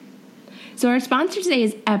So our sponsor today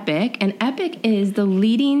is Epic, and Epic is the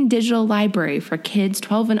leading digital library for kids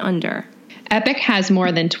 12 and under. Epic has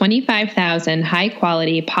more than 25,000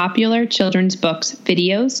 high-quality, popular children's books,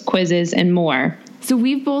 videos, quizzes, and more. So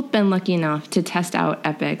we've both been lucky enough to test out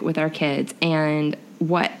Epic with our kids, and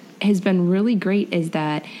what has been really great is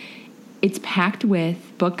that it's packed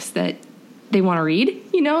with books that they want to read,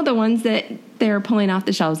 you know, the ones that they're pulling off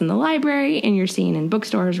the shelves in the library and you're seeing in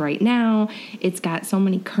bookstores right now. It's got so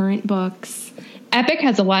many current books. Epic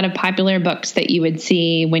has a lot of popular books that you would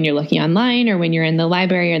see when you're looking online or when you're in the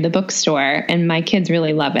library or the bookstore, and my kids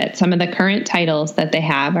really love it. Some of the current titles that they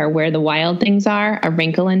have are Where the Wild Things Are, A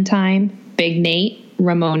Wrinkle in Time, Big Nate,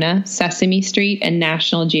 Ramona, Sesame Street, and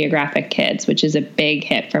National Geographic Kids, which is a big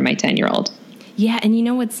hit for my 10-year-old. Yeah, and you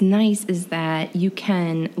know what's nice is that you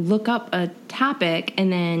can look up a topic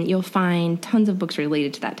and then you'll find tons of books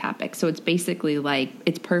related to that topic. So it's basically like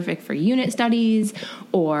it's perfect for unit studies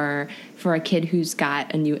or for a kid who's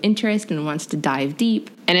got a new interest and wants to dive deep.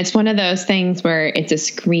 And it's one of those things where it's a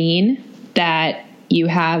screen that you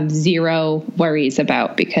have zero worries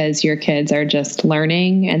about because your kids are just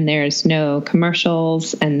learning and there's no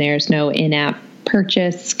commercials and there's no in-app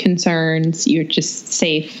purchase concerns. You're just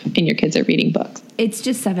safe and your kids are reading books. It's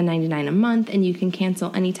just $7.99 a month and you can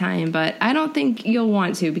cancel anytime, but I don't think you'll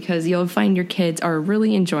want to because you'll find your kids are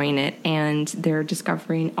really enjoying it and they're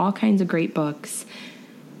discovering all kinds of great books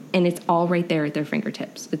and it's all right there at their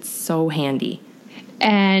fingertips. It's so handy.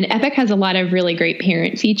 And Epic has a lot of really great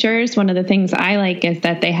parent features. One of the things I like is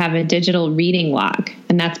that they have a digital reading log,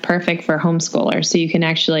 and that's perfect for homeschoolers. So you can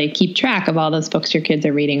actually keep track of all those books your kids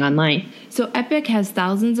are reading online. So Epic has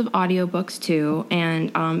thousands of audiobooks too,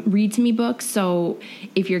 and read-to-me books. So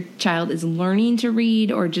if your child is learning to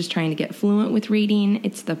read or just trying to get fluent with reading,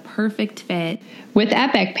 it's the perfect fit. With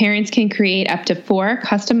Epic, parents can create up to 4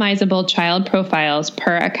 customizable child profiles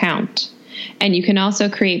per account. And you can also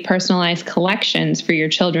create personalized collections for your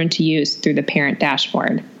children to use through the parent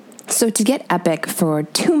dashboard. So to get Epic for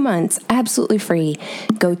 2 months absolutely free,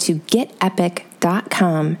 go to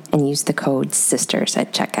getepic.com and use the code SISTERS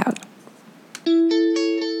at checkout.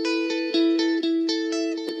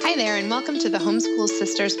 Hi there, and welcome to the Homeschool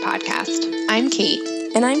Sisters podcast. I'm Kate.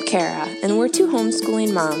 And I'm Kara, and we're 2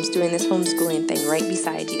 homeschooling moms doing this homeschooling thing right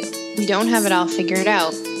beside you. We don't have it all figured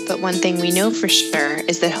out, but one thing we know for sure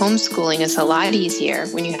is that homeschooling is a lot easier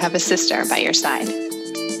when you have a sister by your side.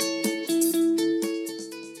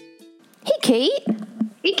 Hey, Kate.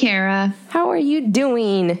 Hey, Kara. How are you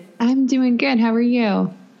doing? I'm doing good. How are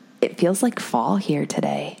you? It feels like fall here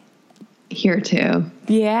today. Here, too.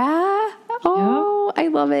 Yeah? Oh, yep. I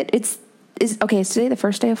love it. Is today the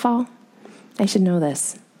first day of fall? I should know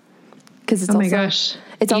this. It's oh, my gosh.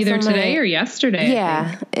 It's either today or yesterday.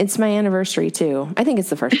 Yeah, it's my anniversary, too. I think it's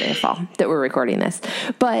the first day of fall that we're recording this.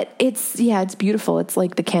 But it's beautiful. It's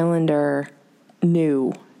like the calendar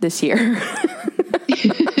knew this year.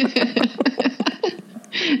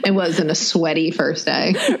 It wasn't a sweaty first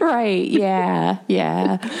day. Right,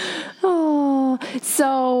 yeah. Oh,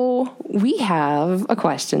 so we have a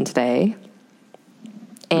question today.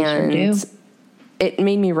 And we sure do. It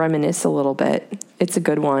made me reminisce a little bit. It's a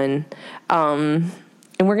good one. And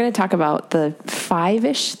we're going to talk about the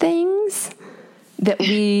 5-ish things that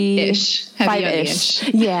we... Ish.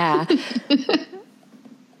 5-ish. Yeah.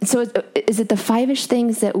 So is it the 5-ish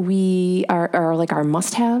things that we are like our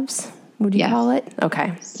must-haves? Would you call it?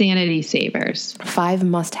 Okay. Sanity savers. 5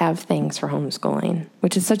 must-have things for homeschooling,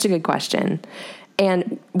 which is such a good question.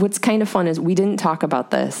 And what's kind of fun is we didn't talk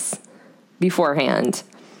about this beforehand.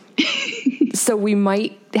 So we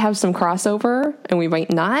might have some crossover and we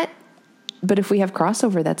might not. But if we have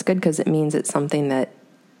crossover, that's good because it means it's something that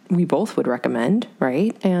we both would recommend,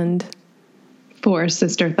 right? And 4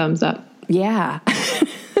 sister thumbs up. Yeah.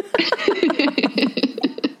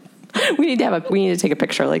 We need to take a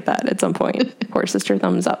picture like that at some point. 4 sister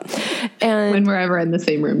thumbs up. And when we're ever in the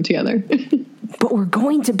same room together. But we're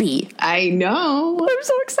going to be. I know. I'm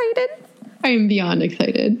so excited. I'm beyond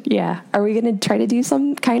excited. Yeah. Are we going to try to do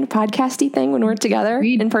some kind of podcasty thing when we're together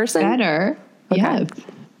in person? Better. Okay. Yes.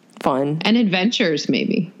 Fun. And adventures,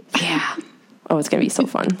 maybe. Yeah. Oh, it's going to be so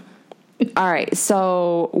fun. All right.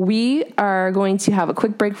 So we are going to have a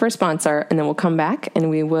quick break for a sponsor, and then we'll come back and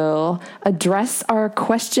we will address our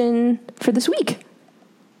question for this week.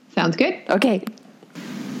 Sounds good. Okay.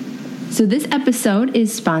 So this episode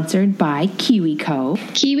is sponsored by KiwiCo.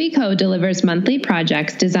 KiwiCo delivers monthly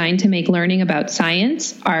projects designed to make learning about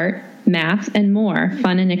science, art, math, and more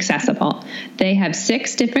fun and accessible. They have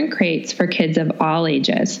 6 different crates for kids of all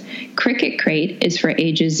ages. Cricket Crate is for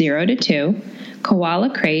ages 0 to 2.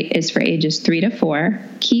 Koala Crate is for ages 3 to 4.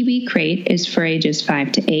 Kiwi Crate is for ages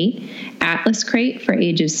 5 to 8. Atlas Crate for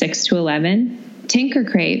ages 6 to 11. Tinker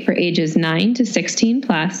Crate for ages 9 to 16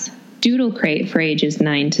 plus. Doodle Crate for ages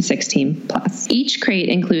 9 to 16 plus. Each crate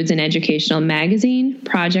includes an educational magazine,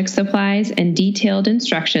 project supplies, and detailed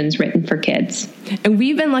instructions written for kids. And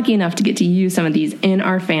we've been lucky enough to get to use some of these in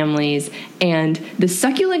our families. And the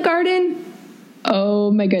succulent garden, oh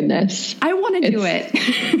my goodness. I want to do it.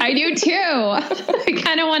 I do too. I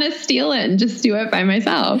kind of want to steal it and just do it by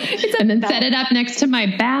myself. And then set it up next to my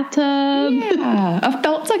bathtub. Yeah, a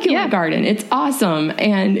felt succulent garden. It's awesome.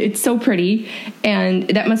 And it's so pretty. And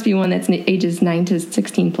that must be one that's ages 9 to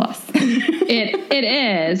 16 plus. It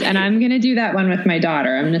is. And I'm going to do that one with my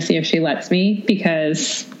daughter. I'm going to see if she lets me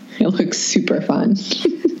because it looks super fun.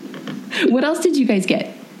 What else did you guys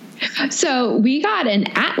get? So we got an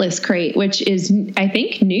Atlas Crate, which is, I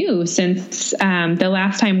think, new since the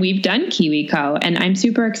last time we've done KiwiCo, and I'm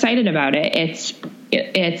super excited about it.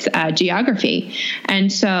 It's geography,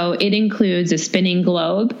 and so it includes a spinning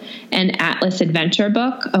globe, an Atlas adventure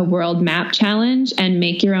book, a world map challenge, and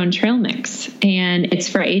make your own trail mix. And it's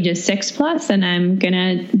for ages 6 plus, and I'm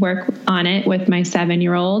gonna work on it with my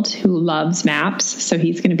 7-year-old who loves maps, so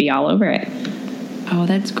he's gonna be all over it. Oh,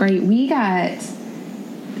 that's great. We got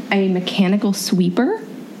a mechanical sweeper.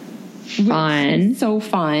 Fun. So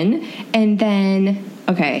fun. And then,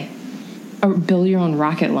 okay, build your own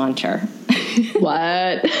rocket launcher.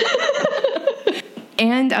 What?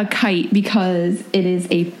 And a kite, because it is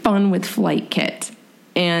a fun with flight kit.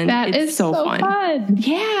 And that it's is so fun.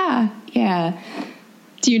 Yeah.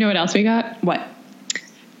 Do you know what else we got? What?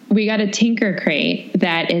 We got a Tinker Crate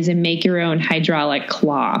that is a make your own hydraulic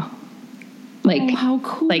claw. Like, oh, how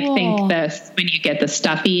cool. Like, think this when you get the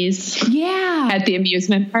stuffies at the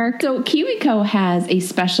amusement park. So KiwiCo has a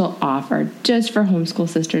special offer just for Homeschool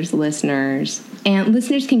Sisters listeners. And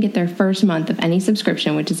listeners can get their first month of any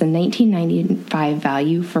subscription, which is a $19.95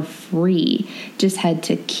 value, for free. Just head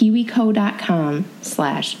to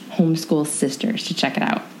kiwico.com/homeschoolsisters to check it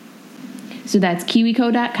out. So that's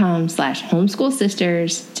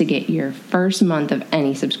kiwico.com/homeschoolsisters to get your first month of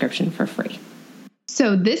any subscription for free.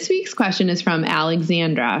 So this week's question is from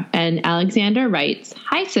Alexandra, and Alexandra writes,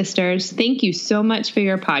 "Hi sisters, thank you so much for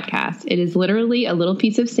your podcast. It is literally a little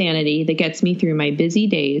piece of sanity that gets me through my busy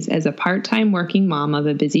days as a part-time working mom of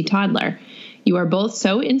a busy toddler. You are both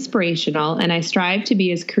so inspirational, and I strive to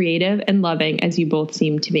be as creative and loving as you both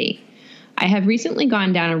seem to be. I have recently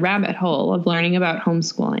gone down a rabbit hole of learning about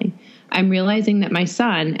homeschooling. I'm realizing that my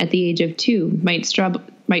son, at the age of 2, might struggle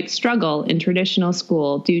in traditional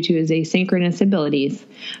school due to his asynchronous abilities.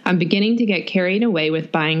 I'm beginning to get carried away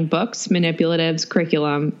with buying books, manipulatives,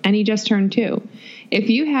 curriculum, and he just turned 2. If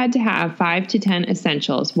you had to have 5 to 10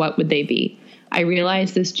 essentials, what would they be? I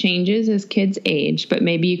realize this changes as kids age, but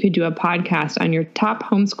maybe you could do a podcast on your top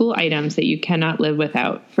homeschool items that you cannot live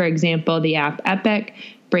without. For example, the app Epic,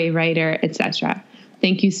 Brave Writer, etc.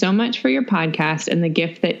 Thank you so much for your podcast and the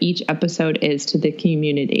gift that each episode is to the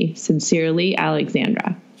community. Sincerely,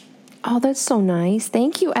 Alexandra." Oh, that's so nice.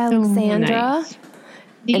 Thank you, Alexandra. So nice.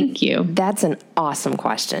 Thank you. That's an awesome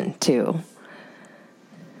question, too.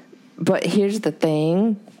 But here's the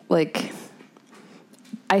thing. Like,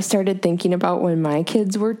 I started thinking about when my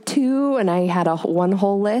kids were 2, and I had one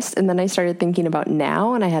whole list, and then I started thinking about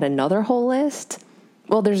now, and I had another whole list.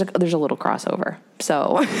 Well, there's a little crossover,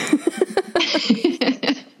 so...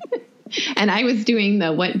 And I was doing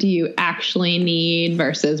the what do you actually need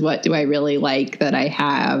versus what do I really like that I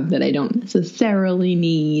have that I don't necessarily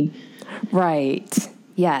need. Right.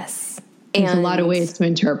 Yes. There's a lot of ways to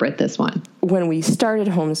interpret this one. When we started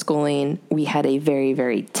homeschooling, we had a very,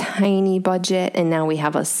 very tiny budget, and now we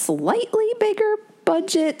have a slightly bigger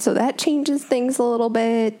budget, so that changes things a little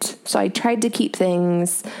bit. So I tried to keep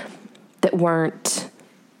things that weren't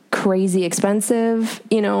crazy expensive,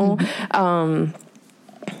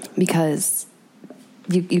 because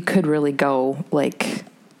you could really go, like,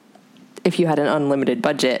 if you had an unlimited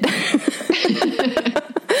budget.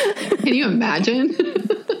 Can you imagine?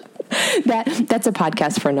 That's a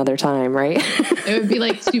podcast for another time, right? It would be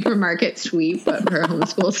like Supermarket Sweep, but for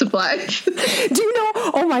homeschool supplies. Do you know,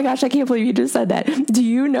 oh my gosh, I can't believe you just said that. Do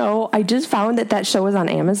you know, I just found that show is on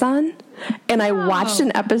Amazon, and I watched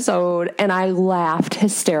an episode, and I laughed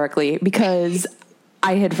hysterically because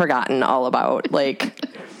I had forgotten all about, like,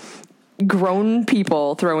 grown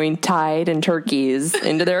people throwing Tide and turkeys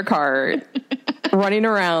into their cart, running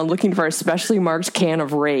around looking for a specially marked can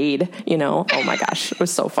of Raid, Oh my gosh, it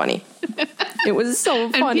was so funny. It was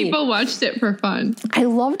so funny. And people watched it for fun. I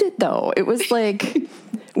loved it, though. It was like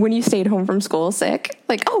when you stayed home from school sick,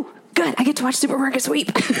 like, oh, good. I get to watch Supermarket Sweep.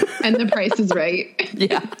 And The Price is Right.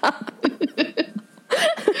 Yeah.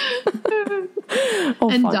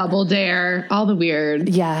 And fun. Double Dare, all the weird.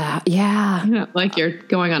 Yeah. Yeah. Like you're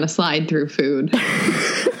going on a slide through food.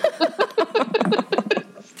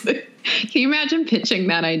 Can you imagine pitching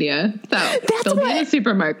that idea? So they'll be in a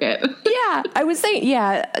supermarket. Yeah, I was saying,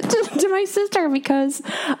 to my sister, because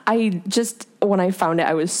when I found it,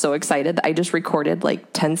 I was so excited that I just recorded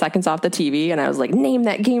like 10 seconds off the TV and I was like, name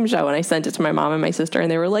that game show. And I sent it to my mom and my sister and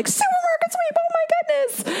they were like, Supermarket Sweep, oh my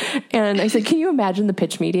goodness. And I said, can you imagine the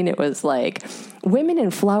pitch meeting? It was like women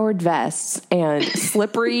in flowered vests and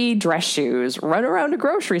slippery dress shoes run around a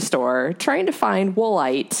grocery store trying to find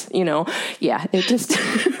Woolite, Yeah, it just...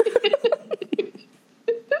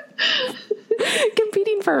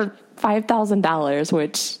 competing for $5,000,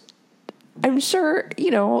 which I'm sure,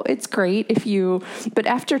 it's great but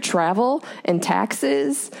after travel and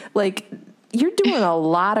taxes, like you're doing a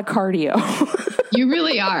lot of cardio. You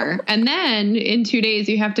really are. And then in 2 days,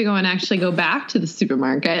 you have to go and actually go back to the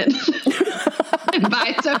supermarket and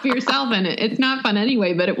buy stuff for yourself. And it's not fun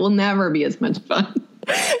anyway, but it will never be as much fun.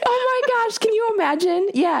 Oh my gosh. Can you imagine?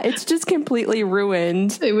 Yeah. It's just completely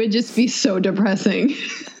ruined. It would just be so depressing.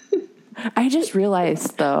 I just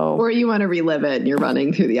realized, though. Or you want to relive it and you're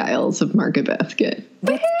running through the aisles of Market Basket.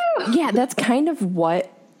 That's kind of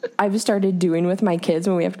what I've started doing with my kids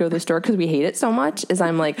when we have to go to the store because we hate it so much, is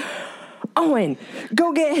I'm like, Owen,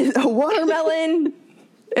 go get a watermelon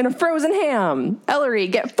and a frozen ham. Ellery,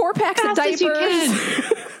 get 4 packs of diapers.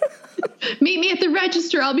 Meet me at the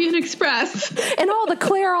register. I'll be an express. And all the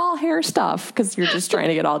Clairol hair stuff, because you're just trying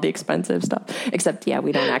to get all the expensive stuff. Except,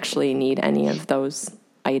 we don't actually need any of those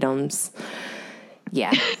items.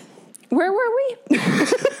 Yeah. Where were we?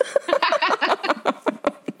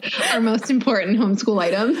 Our most important homeschool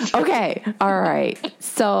items. Okay. All right.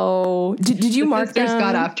 So did you mark them?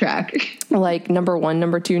 Got off track. Like number 1,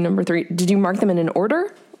 number 2, number 3. Did you mark them in an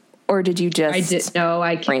order? Or did you just... I did. No,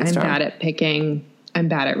 I can't. I'm bad at picking. I'm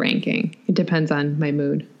bad at ranking. It depends on my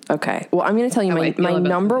mood. Okay. Well, I'm going to tell you my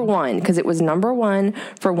number 1, because it was number 1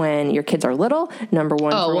 for when your kids are little, number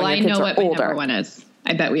 1 for when your kids are older. My number 1 is.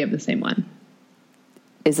 I bet we have the same one.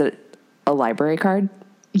 Is it a library card?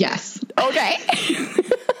 Yes. Okay.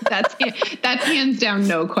 That's hands down,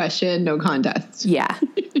 no question, no contest. Yeah.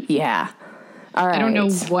 All right. I don't know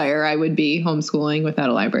where I would be homeschooling without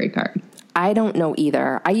a library card. I don't know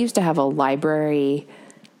either. I used to have a library,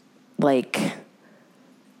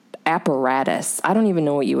 apparatus. I don't even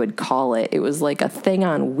know what you would call it. It was like a thing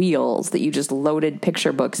on wheels that you just loaded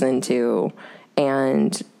picture books into,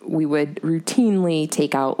 and we would routinely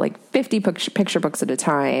take out 50 picture books at a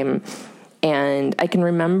time. And I can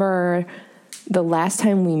remember the last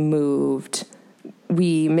time we moved,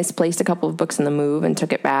 we misplaced a couple of books in the move and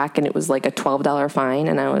took it back, and it was like a $12 fine.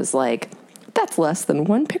 And I was like, that's less than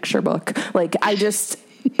 1 picture book.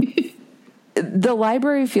 The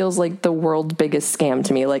library feels like the world's biggest scam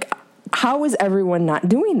to me. How is everyone not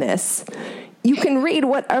doing this? You can read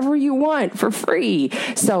whatever you want for free.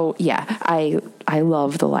 So yeah, I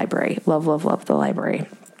love the library. Love the library.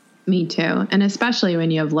 Me too. And especially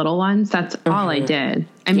when you have little ones, that's all I did.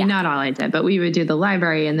 I mean, not all I did, but we would do the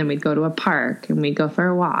library and then we'd go to a park and we'd go for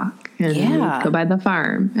a walk and we'd go by the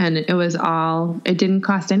farm. And it didn't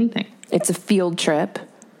cost anything. It's a field trip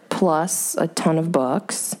plus a ton of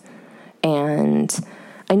books. And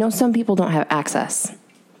I know some people don't have access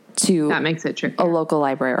to that makes it tricky. A local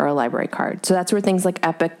library or a library card. So that's where things like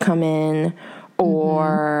Epic come in,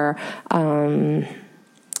 or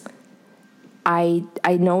I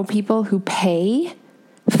know people who pay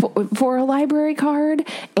for a library card,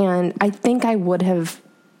 and I think I would have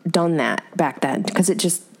done that back then because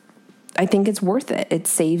I think it's worth it. It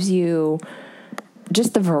saves you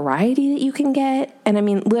just the variety that you can get. And I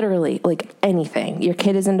mean, literally, anything. Your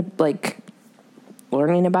kid is into,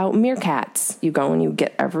 learning about meerkats. You go and you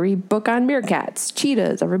get every book on meerkats,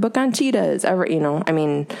 cheetahs, every book on cheetahs, Not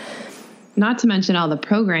to mention all the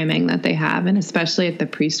programming that they have, and especially at the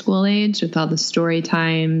preschool age with all the story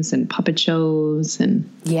times and puppet shows and...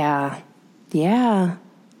 Yeah. I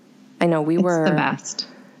know it's the best.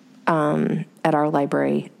 At our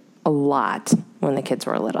library a lot when the kids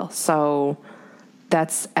were little. So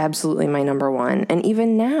that's absolutely my number 1. And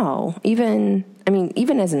even now, even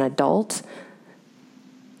as an adult,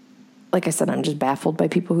 like I said, I'm just baffled by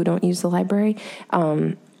people who don't use the library.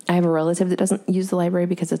 I have a relative that doesn't use the library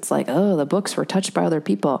because it's the books were touched by other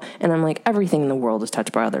people. And I'm like, everything in the world is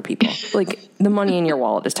touched by other people. The money in your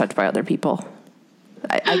wallet is touched by other people.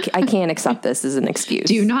 I can't accept this as an excuse.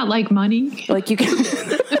 Do you not like money? You can...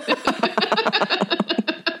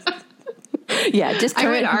 Yeah, just I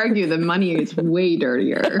would argue the money is way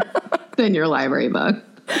dirtier than your library book.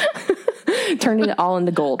 Turn it all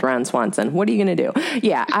into gold, Ron Swanson. What are you going to do?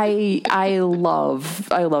 Yeah, I love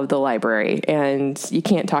the library, and you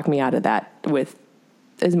can't talk me out of that with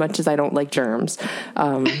as much as I don't like germs.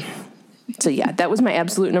 So yeah, that was my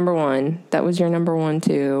absolute number one. That was your number one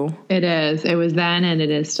too. It is. It was then, and it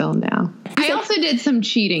is still now. I also did some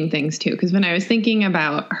cheating things too, because when I was thinking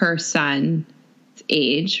about her son's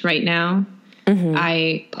age right now,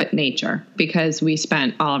 I put nature, because we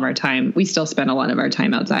spent all of our time. We still spend a lot of our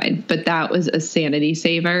time outside, but that was a sanity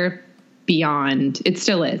saver beyond. It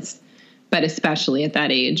still is. But especially at that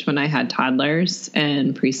age when I had toddlers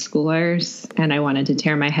and preschoolers and I wanted to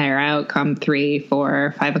tear my hair out come 3,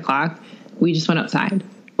 4, 5 o'clock, we just went outside,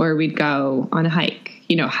 or we'd go on a hike,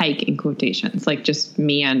 hike in quotations, like just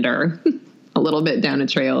meander a little bit down a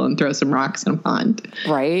trail and throw some rocks in a pond.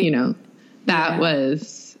 Right. That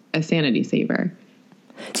was a sanity saver.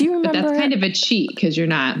 Do you remember? But that's kind of a cheat, because you're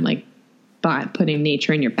not like putting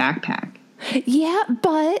nature in your backpack. Yeah,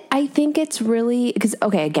 but I think it's really because,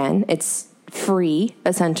 okay, again, it's free,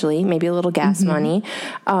 essentially, maybe a little gas money.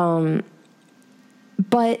 But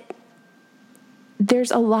there's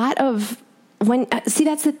a lot of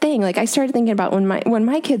that's the thing. Like, I started thinking about when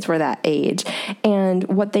my kids were that age and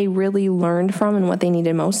what they really learned from and what they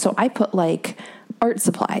needed most. So I put like art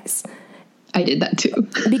supplies. I did that too.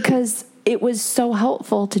 Because it was so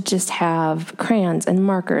helpful to just have crayons and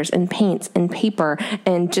markers and paints and paper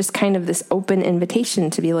and just kind of this open invitation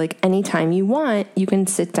to be like, anytime you want, you can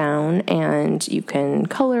sit down and you can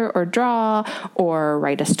color or draw or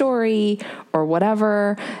write a story or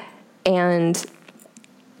whatever. And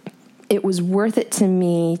it was worth it to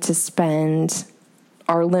me to spend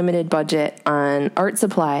our limited budget on art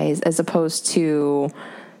supplies as opposed to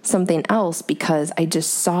something else, because I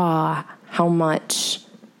just saw how much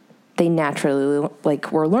they naturally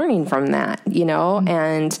were learning from that,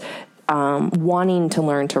 and wanting to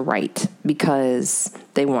learn to write because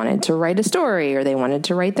they wanted to write a story or they wanted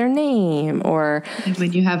to write their name, or and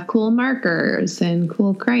when you have cool markers and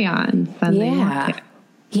cool crayons.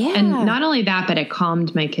 Yeah. And not only that, but it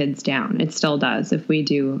calmed my kids down. It still does. If we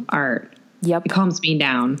do art, Yep. It calms me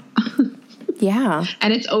down. Yeah.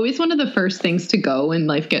 And it's always one of the first things to go when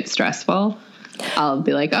life gets stressful. I'll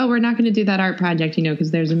be like, oh, we're not going to do that art project,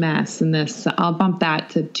 because there's a mess and this. I'll bump that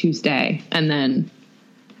to Tuesday. And then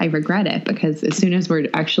I regret it, because as soon as we're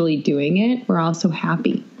actually doing it, we're all so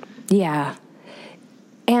happy. Yeah.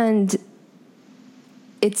 And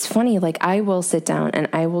it's funny, like, I will sit down and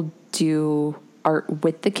I will do art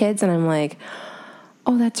with the kids, and I'm like,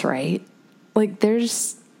 oh, that's right. Like,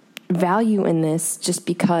 there's value in this just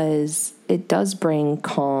because it does bring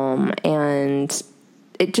calm, and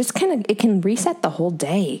it just it can reset the whole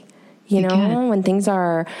day, when things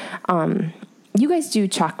are, you guys do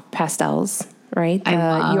chalk pastels, right? You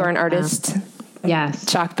are an artist.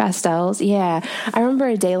 Yes. Chalk pastels. Yeah. I remember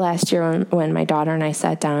a day last year when my daughter and I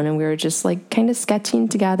sat down and we were just like kind of sketching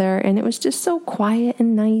together, and it was just so quiet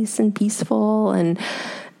and nice and peaceful, and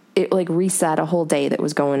it like reset a whole day that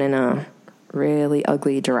was going in a really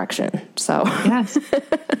ugly direction. So yes,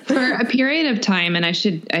 for a period of time, and I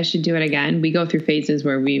should do it again. We go through phases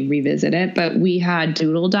where we revisit it, but we had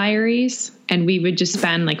doodle diaries, and we would just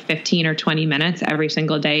spend like 15 or 20 minutes every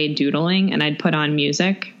single day doodling, and I'd put on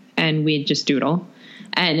music and we'd just doodle,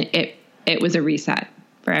 and it was a reset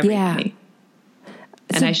for everybody. Yeah.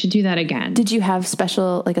 And so I should do that again. Did you have a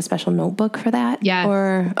special notebook for that? Yes.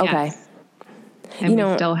 Or okay. Yes. And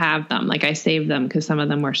we still have them. Like, I saved them because some of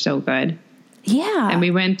them were so good. Yeah. And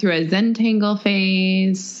we went through a Zentangle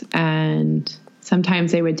phase, and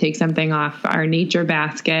sometimes they would take something off our nature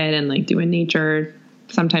basket and like do a nature.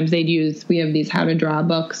 Sometimes we have these how to draw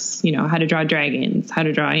books, how to draw dragons, how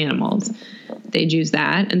to draw animals. They'd use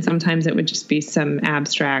that. And sometimes it would just be some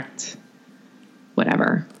abstract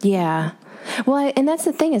whatever. Yeah. Well, and that's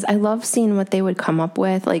the thing is I love seeing what they would come up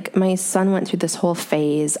with. Like, my son went through this whole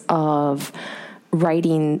phase of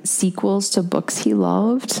writing sequels to books he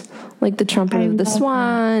loved, like The Trumpet of the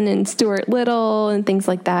Swan and Stuart Little and things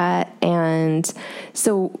like that. And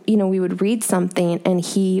so, we would read something and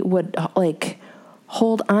he would like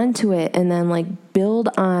hold on to it and then like build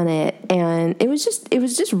on it. And it was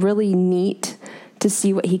just really neat to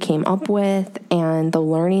see what he came up with and the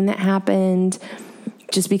learning that happened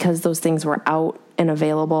just because those things were out and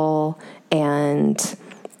available. And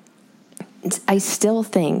I still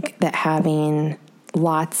think that having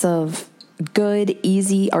lots of good,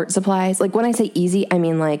 easy art supplies, like when I say easy, I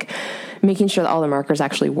mean like making sure that all the markers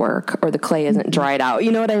actually work or the clay isn't dried out.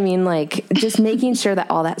 You know what I mean? Like just making sure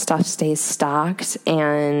that all that stuff stays stocked.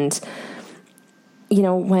 And,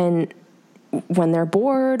 when when they're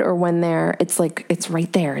bored or when it's like, it's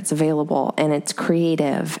right there, it's available, and it's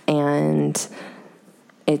creative and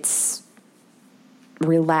it's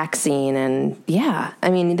relaxing. And yeah, I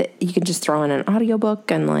mean, you can just throw in an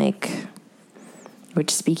audiobook and like,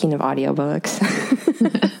 which speaking of audiobooks,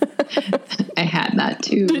 I had that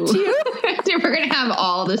too. Did you? We're going to have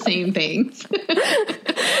all the same things.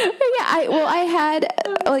 Yeah, I had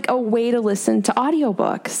like a way to listen to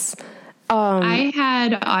audiobooks. I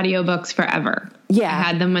had audiobooks forever. Yeah. I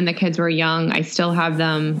had them when the kids were young. I still have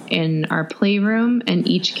them in our playroom, and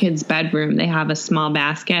each kid's bedroom, they have a small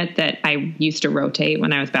basket that I used to rotate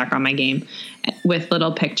when I was back on my game with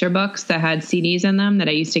little picture books that had CDs in them that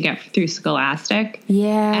I used to get through Scholastic.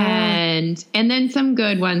 Yeah. And then some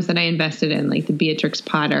good ones that I invested in, like the Beatrix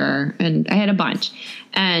Potter, and I had a bunch.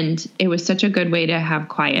 And it was such a good way to have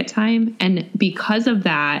quiet time. And because of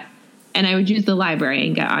that, and I would use the library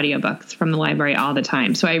and get audiobooks from the library all the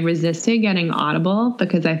time. So I resisted getting Audible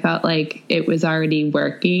because I felt like it was already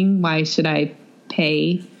working. Why should I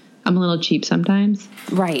pay? I'm a little cheap sometimes.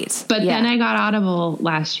 Right. But then I got Audible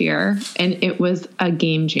last year, and it was a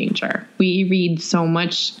game changer. We read so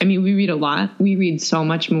much. I mean, we read a lot. We read so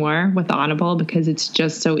much more with Audible because it's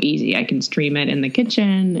just so easy. I can stream it in the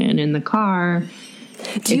kitchen and in the car.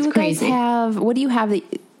 Do you guys have, what do you have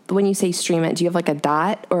when you say stream it? Do you have like a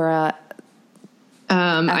Dot or a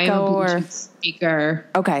I have a Bluetooth speaker.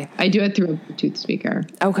 Okay. I do it through a Bluetooth speaker.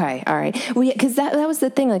 Okay. All right. Well, yeah, because that was the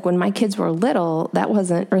thing. Like when my kids were little, that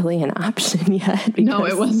wasn't really an option yet. No,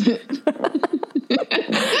 it wasn't.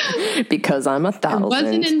 Because I'm 1,000. It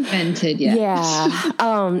wasn't invented yet. Yeah.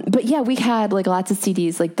 But yeah, we had like lots of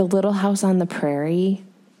CDs, like the Little House on the Prairie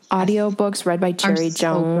audiobooks read by Cherry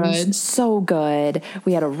Jones. Good. So good.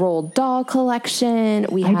 We had a Roald Dahl collection.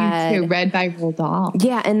 I do too, read by Roald Dahl.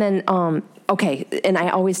 Yeah. And then, okay. And I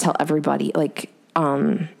always tell everybody, like,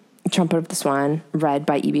 Trumpet of the Swan, read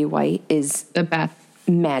by E.B. White, is the best.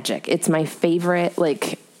 Magic. It's my favorite.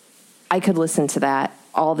 Like, I could listen to that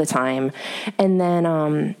all the time. And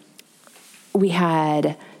then we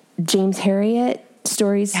had James Herriot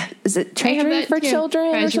stories. Yeah. Is it Treasury for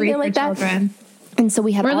Children or something like that? Children. And so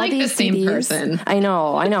we had all like these the same CDs. person. I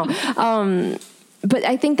know. But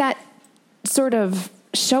I think that sort of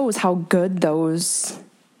shows how good those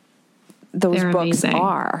books amazing.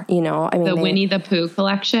 Are, you know. I mean, the Winnie the Pooh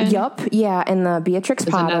collection. Yup, yeah, and the Beatrix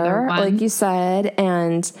Potter, like you said,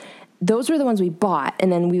 and those were the ones we bought.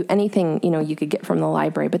 And then anything, you know, you could get from the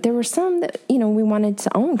library. But there were some that, you know, we wanted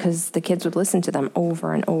to own because the kids would listen to them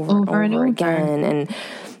over and over again. And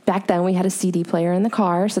back then we had a CD player in the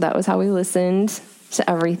car, so that was how we listened to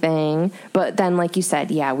everything. But then, like you said,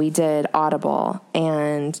 yeah, we did Audible.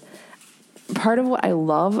 And part of what I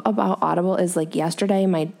love about Audible is, like, yesterday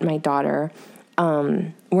my daughter,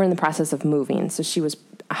 we're in the process of moving, so she was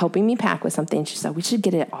helping me pack with something. She said, we should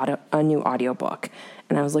get a new audiobook.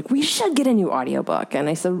 And I was like, we should get a new audiobook. And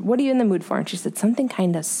I said, what are you in the mood for? And she said, something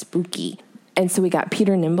kind of spooky. And so we got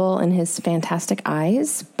Peter Nimble and His Fantastic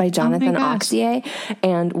Eyes by Jonathan Auxier,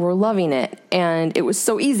 and we're loving it. And it was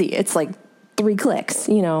so easy. It's like 3 clicks,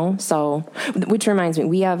 you know. So, which reminds me,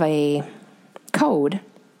 we have a code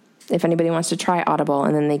if anybody wants to try Audible,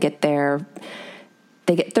 and then they get 30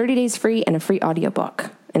 days free and a free audiobook.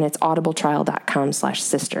 And it's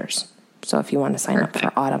audibletrial.com/sisters. So if you want to sign up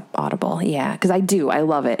for Audible, yeah, because I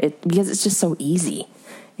love it because it's just so easy.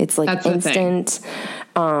 It's like That's instant,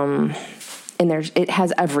 and it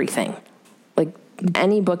has everything. Like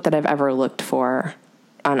any book that I've ever looked for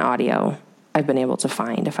on audio, I've been able to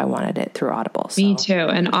find if I wanted it through Audible. So. Me too,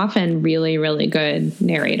 and often really, really good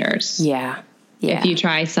narrators. Yeah. If you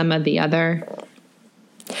try some of the other,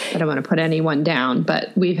 I don't want to put anyone down,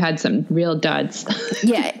 but we've had some real duds.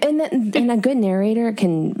 Yeah, and a good narrator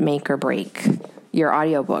can make or break your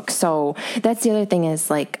audiobook. So that's the other thing is,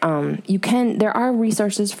 like, there are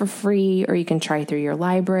resources for free, or you can try through your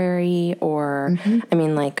library, or, I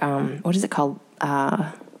mean, like, what is it called?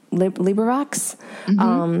 LibriVox.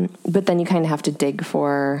 But then you kind of have to dig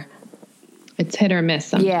for. It's hit or miss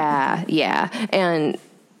sometimes. Yeah. And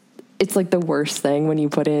it's like the worst thing when you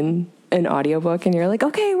put in an audiobook and you're like,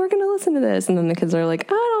 okay, we're going to listen to this. And then the kids are like, I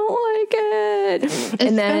don't like it.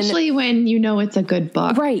 Especially when you know it's a good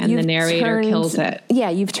book, right? And the narrator kills it. Yeah,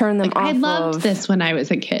 you've turned them off. I loved this when I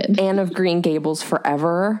was a kid. Anne of Green Gables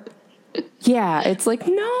forever. Yeah, it's like,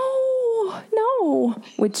 no.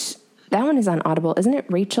 Which, that one is on Audible. Isn't it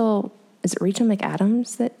Rachel? Is it Rachel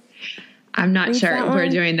McAdams that? I'm not sure. We're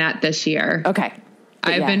doing that this year. Okay.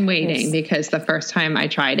 I've been waiting because the first time I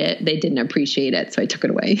tried it, they didn't appreciate it, so I took it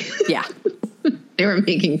away. Yeah. They were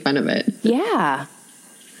making fun of it. Yeah.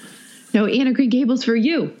 No, Anne of Green Gables for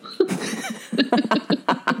you.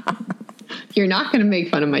 You're not going to make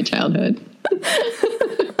fun of my childhood.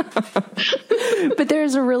 But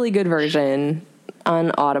there's a really good version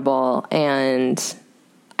on Audible, and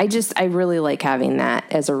I really like having that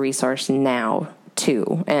as a resource now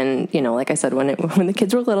too. And like I said, when the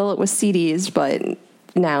kids were little, it was CDs, but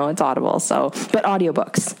now it's Audible. So, but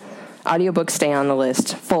audiobooks stay on the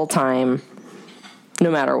list full time,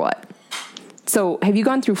 no matter what. So, have you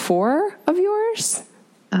gone through 4 of yours?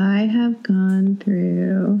 I have gone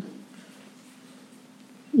through,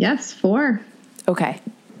 yes, 4. Okay.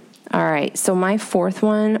 All right. So my 4th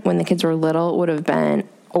one, when the kids were little, would have been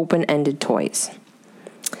open-ended toys.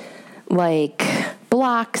 Like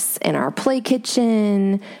blocks in our play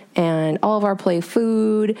kitchen and all of our play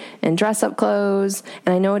food and dress-up clothes.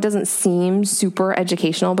 And I know it doesn't seem super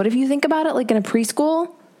educational, but if you think about it, like in a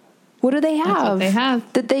preschool, what do they have? That's what they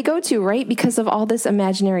have. That they go to, right? Because of all this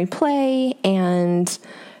imaginary play, and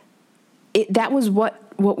that was what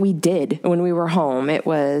we did when we were home. It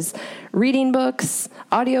was reading books,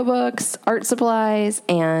 audiobooks, art supplies,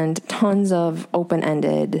 and tons of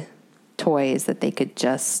open-ended toys that they could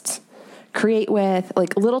just create with,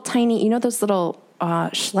 like little tiny, those little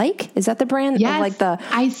Schleich? Is that the brand? Yes, like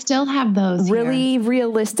I still have those really here.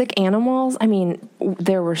 Realistic animals. I mean,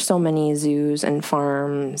 there were so many zoos and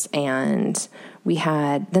farms, and we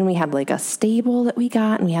had like a stable that we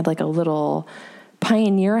got, and we had like a little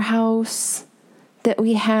pioneer house that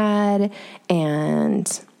we had,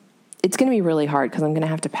 and it's going to be really hard because I'm going to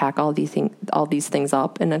have to pack all these things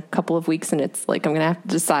up in a couple of weeks, and it's like I'm going to have to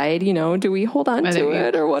decide, do we hold on to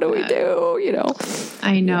it or what do we do,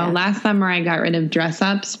 I know. Yeah. Last summer I got rid of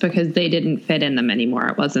dress-ups because they didn't fit in them anymore.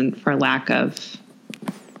 It wasn't for lack of...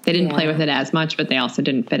 They didn't play with it as much, but they also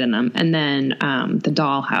didn't fit in them. And then the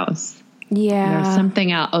dollhouse. Yeah. There's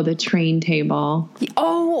something else. Oh, the train table.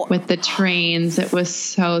 Oh. With the trains. It was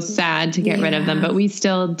so sad to get rid of them. But we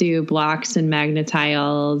still do blocks and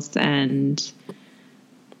magnetiles and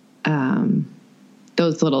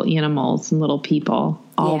those little animals and little people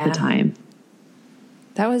all the time.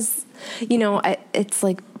 That was, it's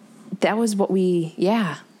like, that was what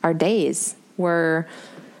our days were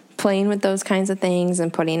playing with those kinds of things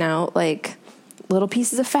and putting out like little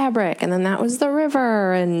pieces of fabric, and then that was the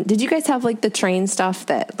river. And did you guys have like the train stuff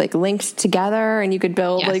that like linked together and you could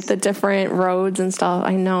build like the different roads and stuff?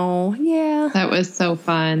 I know. Yeah. That was so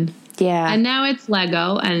fun. Yeah. And now it's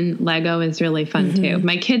Lego, and Lego is really fun too.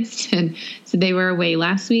 My kids so they were away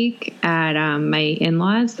last week at my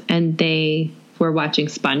in-laws, and they were watching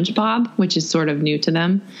SpongeBob, which is sort of new to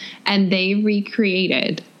them. And they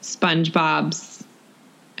recreated SpongeBob's,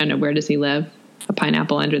 I don't know, where does he live? A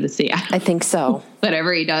pineapple under the sea. I think so.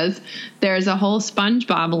 Whatever he does. There's a whole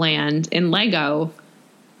SpongeBob land in Lego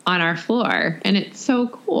on our floor, and it's so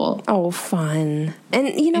cool. Oh, fun. And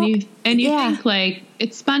you think like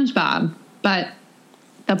it's SpongeBob, but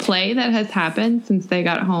the play that has happened since they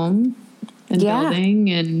got home and building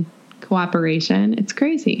and cooperation, it's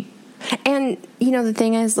crazy. And, the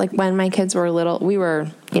thing is, like, when my kids were little, we were,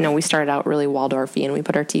 we started out really Waldorf-y, and we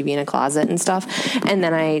put our TV in a closet and stuff. And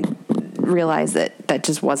then I realized that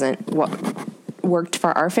just wasn't what worked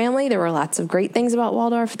for our family. There were lots of great things about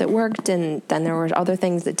Waldorf that worked, and then there were other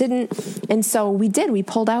things that didn't. And so we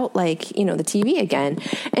pulled out, like, the TV again,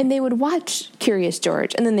 and they would watch Curious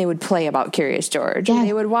George, and then they would play about Curious George. Yes. And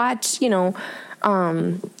they would watch,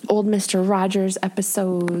 old Mr. Rogers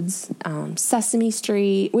episodes, Sesame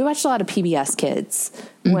Street. We watched a lot of PBS Kids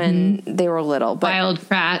when they were little. But, Wild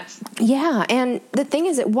Kratts. Yeah, and the thing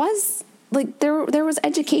is, it was like there was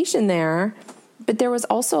education there, but there was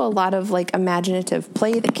also a lot of like imaginative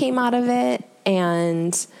play that came out of it,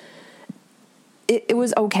 and it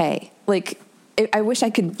was okay. Like, I wish I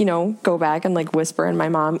could, go back and like whisper in my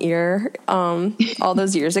mom's ear all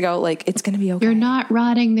those years ago, like, it's going to be okay. You're not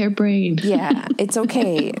rotting their brain. Yeah, it's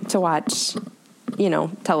okay to watch,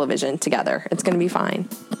 television together. It's going to be fine.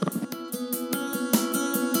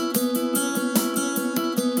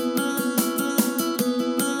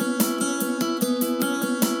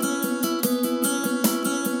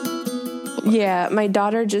 Yeah, my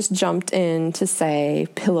daughter just jumped in to say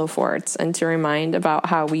pillow forts and to remind about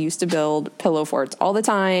how we used to build pillow forts all the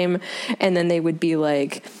time. And then they would be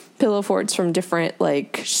like pillow forts from different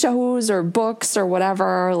like shows or books or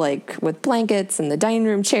whatever, like with blankets and the dining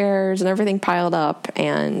room chairs and everything piled up.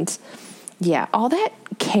 And yeah, all that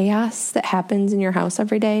chaos that happens in your house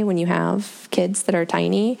every day when you have kids that are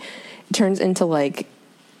tiny turns into like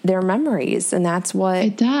their memories. And that's what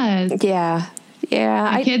it does. Yeah.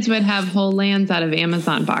 Yeah. Kids would have whole lands out of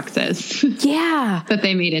Amazon boxes. Yeah. That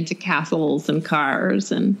they made into castles and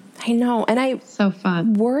cars. And I know. And I so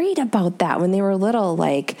fun. Worried about that when they were little,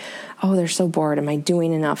 like, oh, they're so bored. Am I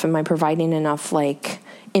doing enough? Am I providing enough, like,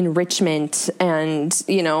 enrichment and,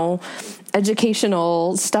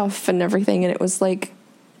 educational stuff and everything? And it was like,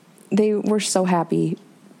 they were so happy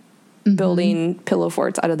building pillow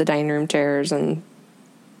forts out of the dining room chairs and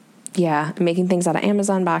making things out of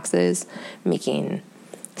Amazon boxes, making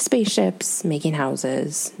spaceships, making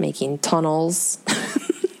houses, making tunnels.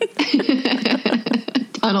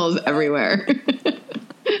 Tunnels everywhere.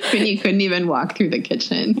 When you couldn't even walk through the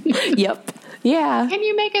kitchen. Yep. Yeah. Can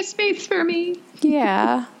you make a space for me?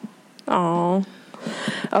 Yeah. Oh.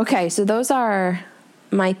 Okay, so those are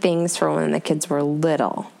my things for when the kids were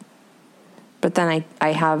little. But then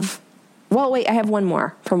I have one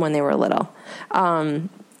more from when they were little.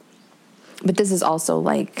 But this is also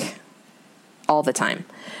like all the time.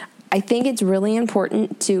 I think it's really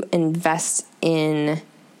important to invest in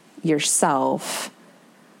yourself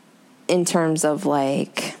in terms of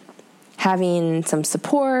like having some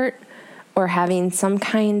support or having some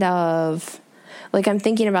kind of, like, I'm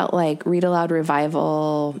thinking about like Read Aloud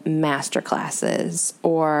Revival master classes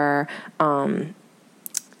or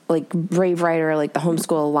like Brave Writer, like the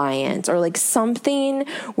Homeschool Alliance, or like something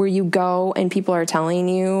where you go and people are telling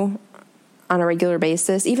you on a regular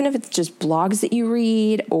basis, even if it's just blogs that you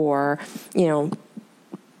read or,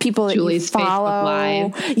 people that Julie's you follow.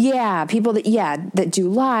 Facebook Live. Yeah, people that do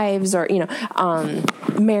lives or,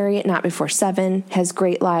 Mary at Not Before 7 has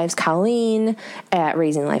great lives. Colleen at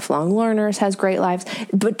Raising Lifelong Learners has great lives.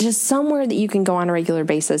 But just somewhere that you can go on a regular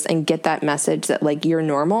basis and get that message that, like, you're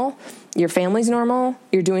normal, your family's normal,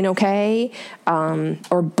 you're doing okay,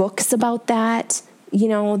 or books about that,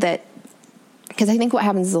 that. Because I think what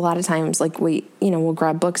happens is a lot of times, like, we'll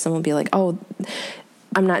grab books and we'll be like, oh,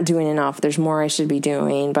 I'm not doing enough. There's more I should be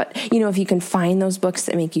doing. But, if you can find those books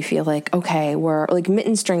that make you feel like, okay, we're like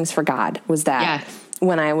Mitten Strings for God was that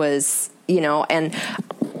when I was, and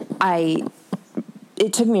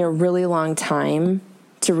it took me a really long time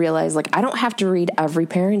to realize, like, I don't have to read every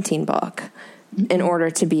parenting book in order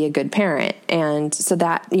to be a good parent. And so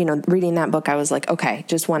that, reading that book, I was like, okay,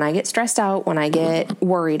 just when I get stressed out, when I get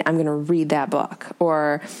worried, I'm going to read that book.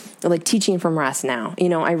 Or like Teaching from Rest now,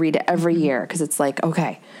 I read it every year because it's like,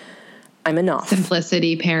 okay, I'm enough.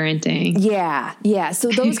 Simplicity parenting. Yeah. Yeah.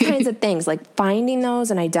 So those kinds of things, like finding those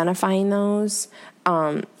and identifying those.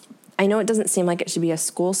 I know it doesn't seem like it should be a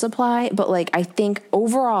school supply, but like, I think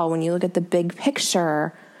overall, when you look at the big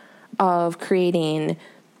picture of creating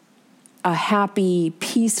a happy,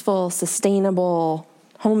 peaceful, sustainable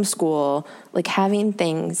homeschool, like having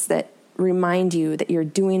things that remind you that you're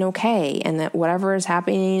doing okay and that whatever is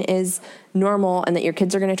happening is normal and that your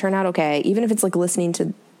kids are going to turn out okay, even if it's like listening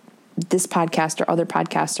to this podcast or other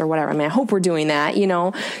podcasts or whatever. I mean, I hope we're doing that,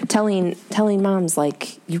 telling moms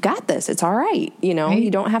like, you got this, it's all right. Right.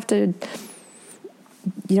 You don't have to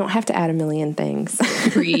add a million things.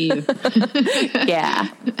 Breathe. Yeah.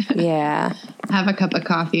 Yeah. Have a cup of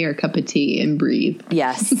coffee or a cup of tea and breathe.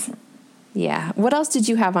 Yes. Yeah. What else did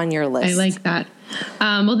you have on your list? I like that.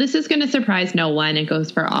 Well, this is going to surprise no one. It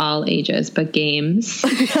goes for all ages, but games.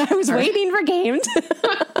 I was waiting for games.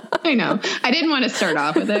 I know. I didn't want to start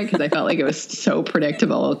off with it because I felt like it was so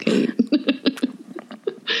predictable, Kate.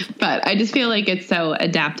 But I just feel like it's so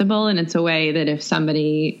adaptable, and it's a way that if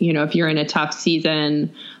somebody, if you're in a tough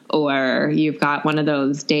season or you've got one of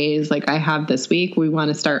those days like I have this week, we want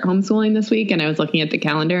to start homeschooling this week. And I was looking at the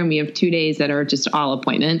calendar and we have 2 days that are just all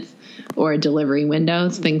appointments or delivery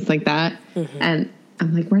windows, things like that. Mm-hmm. And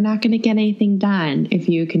I'm like, we're not going to get anything done if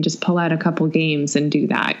you can just pull out a couple games and do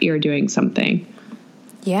that. You're doing something.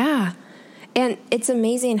 Yeah. And it's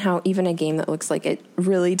amazing how even a game that looks like it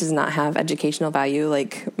really does not have educational value.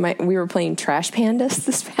 Like we were playing Trash Pandas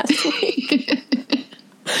this past week.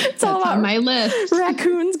 It's all about on my list.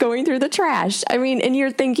 Raccoons going through the trash. I mean, and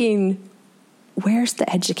you're thinking, where's the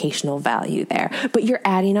educational value there? But you're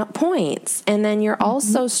adding up points. And then you're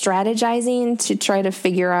also strategizing to try to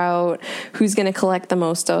figure out who's going to collect the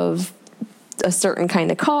most of a certain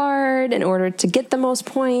kind of card in order to get the most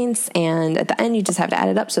points. And at the end, you just have to add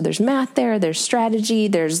it up. So there's math there, there's strategy,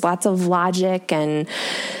 there's lots of logic. And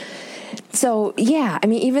so, yeah, I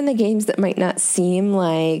mean, even the games that might not seem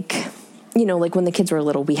like, like when the kids were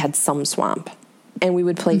little, we had Some Swamp. And we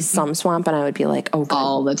would play Some Swamp, and I would be like, oh, good.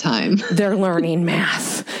 All the time. They're learning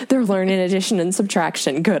math. They're learning addition and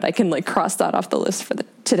subtraction. Good. I can, cross that off the list for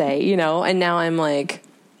today, And now I'm like,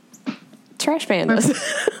 Trash Pandas.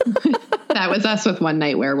 That was us with One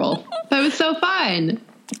Night Werewolf. That was so fun.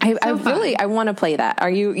 I want to play that.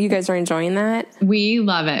 You guys are enjoying that? We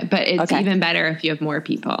love it, but it's even better if you have more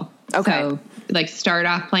people. Okay. So like start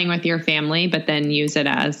off playing with your family, but then use it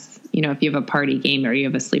as, if you have a party game or you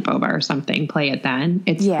have a sleepover or something, play it then.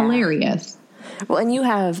 It's hilarious. Well, and you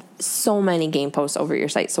have so many game posts over your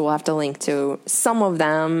site, so we'll have to link to some of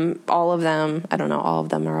them, all of them. I don't know, all of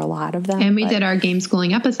them or a lot of them. And we did our game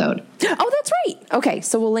schooling episode. Oh, that's right. Okay,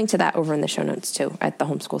 so we'll link to that over in the show notes too at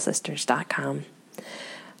thehomeschoolsisters.com.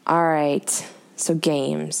 All right, so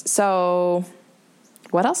games. So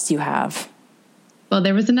what else do you have? Well,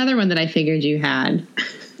 there was another one that I figured you had.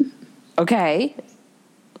 Okay.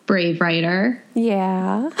 Brave Writer.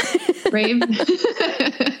 Yeah.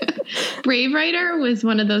 Brave Writer was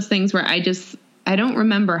one of those things where I don't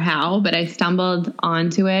remember how, but I stumbled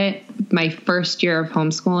onto it my first year of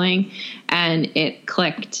homeschooling and it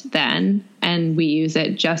clicked then. And we use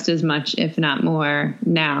it just as much, if not more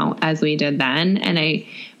now as we did then. And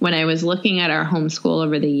when I was looking at our homeschool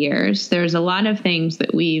over the years, there's a lot of things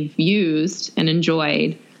that we've used and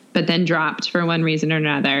enjoyed, but then dropped for one reason or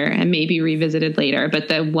another and maybe revisited later. But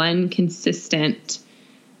the one consistent,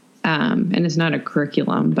 and it's not a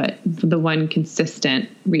curriculum, but the one consistent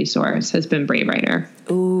resource has been Brave Writer.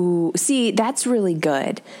 Ooh, see, that's really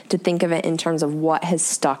good to think of it in terms of what has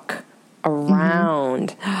stuck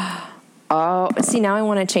around. Mm-hmm. Oh, see, now I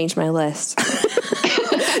want to change my list.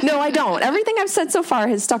 No, I don't. Everything I've said so far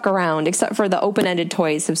has stuck around, except for the open-ended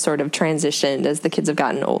toys have sort of transitioned as the kids have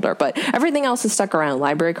gotten older. But everything else has stuck around.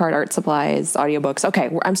 Library card, art supplies, audiobooks. Okay,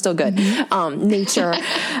 I'm still good. Mm-hmm. Nature.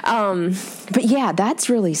 But yeah, that's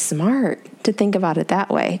really smart to think about it that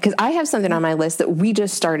way. Because I have something on my list that we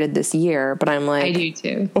just started this year, but I'm like... I do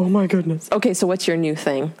too. Oh my goodness. Okay, so what's your new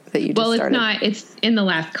thing that you just started? It's in the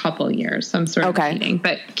last couple of years, so I'm sort of cheating.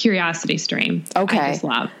 But Curiosity Stream. Okay. I just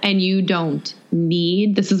love. And you don't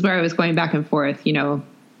need... This is where I was going back and forth,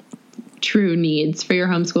 true needs for your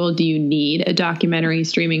homeschool. Do you need a documentary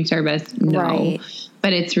streaming service? No. Right.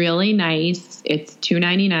 But it's really nice. It's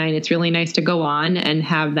 $2.99. It's really nice to go on and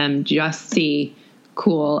have them just see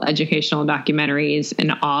cool educational documentaries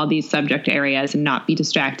in all these subject areas and not be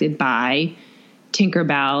distracted by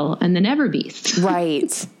Tinkerbell and the Neverbeast.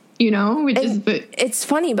 Right. It's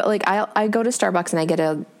funny, but like I go to Starbucks and I get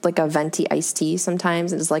a venti iced tea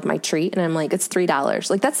sometimes. It's like my treat, and I'm like, it's $3.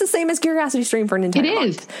 Like that's the same as Curiosity Stream for an entire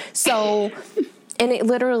month. So, and it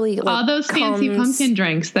literally all those fancy pumpkin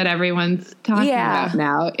drinks that everyone's talking about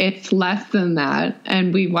now. It's less than that,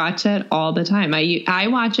 and we watch it all the time. I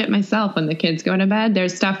watch it myself when the kids go to bed.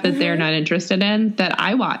 There's stuff that they're not interested in that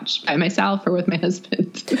I watch by myself or with my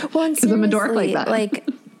husband. Well, because I'm a dork like that. Like.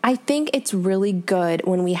 I think it's really good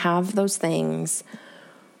when we have those things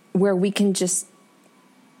where we can just,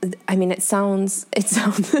 I mean, it sounds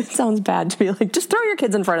bad to be like, just throw your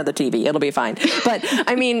kids in front of the TV. It'll be fine. But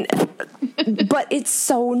I mean, but it's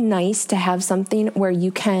so nice to have something where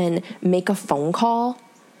you can make a phone call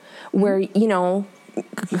where,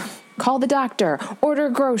 call the doctor, order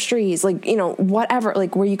groceries, whatever,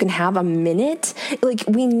 where you can have a minute.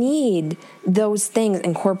 We need those things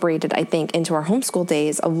incorporated, I think, into our homeschool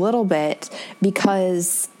days a little bit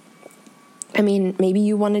because, I mean, maybe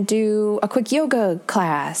you want to do a quick yoga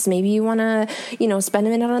class. Maybe you want to, spend a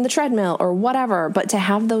minute on the treadmill or whatever. But to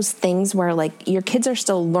have those things where, your kids are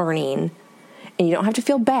still learning and you don't have to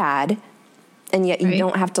feel bad and yet you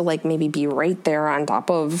don't have to, maybe be right there on top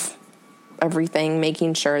of everything,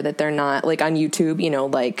 making sure that they're not on YouTube,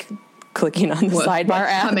 clicking on the sidebar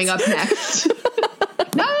ads. Coming up next.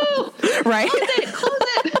 No! Right? Close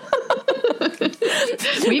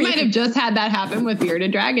it. We might have just had that happen with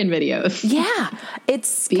Bearded Dragon videos. Yeah.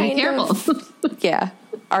 It's Be careful. Yeah.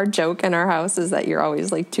 Our joke in our house is that you're always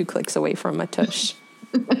 2 clicks away from a tush.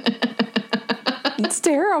 It's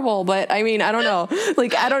terrible, but I mean, I don't know.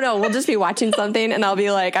 I don't know. We'll just be watching something and I'll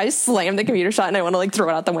be like, I slammed the computer shut and I want to throw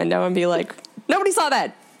it out the window and be like, nobody saw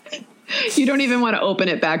that. You don't even want to open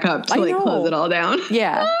it back up to close it all down.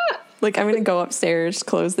 Yeah. I'm going to go upstairs,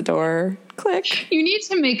 close the door, click. You need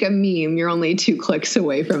to make a meme. You're only 2 clicks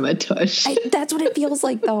away from a tush. That's what it feels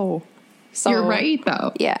like though. So, you're right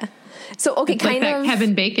though. Yeah. So, okay, it's kind of that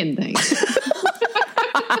Kevin Bacon thing.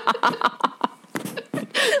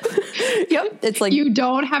 Yep, it's you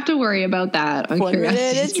don't have to worry about that. On one minute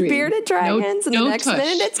it's Street. Bearded Dragons, and the next tush.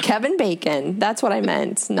 minute it's Kevin Bacon. That's what I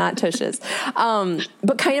meant, not tushes.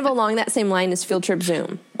 But kind of along that same line is Field Trip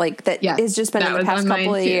Zoom, that has just been in the past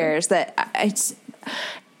couple of years.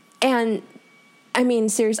 And I mean,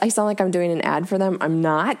 seriously, I sound like I'm doing an ad for them. I'm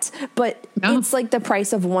not, but it's the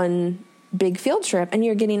price of one big field trip, and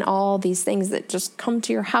you're getting all these things that just come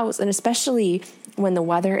to your house, and especially when the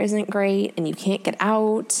weather isn't great and you can't get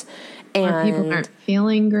out And or people aren't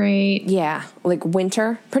feeling great. Yeah, like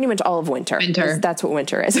winter, pretty much all of winter. That's what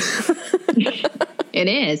winter is. It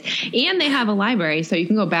is. And they have a library, so you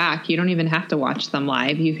can go back. You don't even have to watch them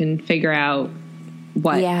live. You can figure out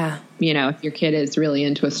what, if your kid is really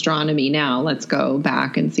into astronomy now, let's go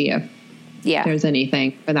back and see if there's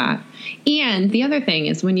anything for that. And the other thing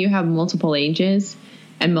is when you have multiple ages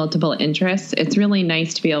and multiple interests, it's really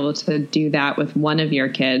nice to be able to do that with one of your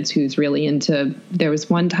kids who's really into, there was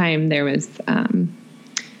one time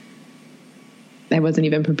I wasn't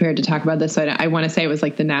even prepared to talk about this. So I want to say it was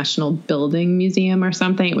like the National Building Museum or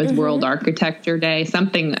something. It was World Architecture Day,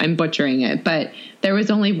 something. I'm butchering it, but there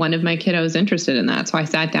was only one of my kiddos interested in that. So I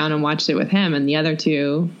sat down and watched it with him, and the other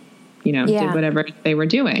two, did whatever they were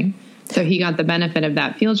doing. So he got the benefit of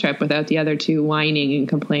that field trip without the other two whining and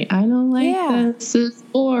complaining. I don't like this. This is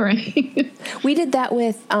boring. We did that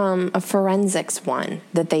with a forensics one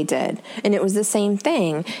that they did, and it was the same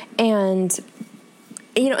thing. And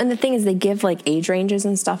and the thing is, they give like age ranges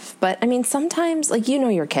and stuff. But I mean, sometimes like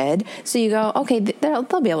your kid, so you go, okay, they'll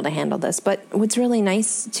be able to handle this. But what's really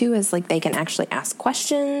nice too is like they can actually ask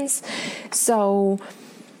questions. So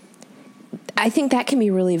I think that can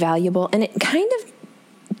be really valuable, and it kind of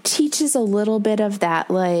teaches a little bit of that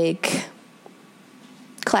like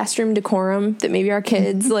classroom decorum that maybe our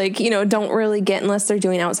kids don't really get unless they're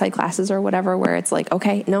doing outside classes or whatever, where it's like,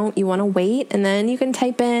 okay, no, you want to wait, and then you can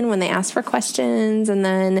type in when they ask for questions, and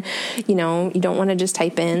then you don't want to just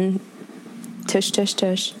type in tush tush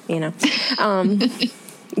tush, you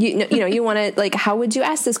want to like, how would you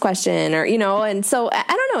ask this question, or and so I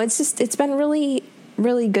don't know, it's been really,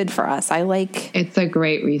 really good for us. It's a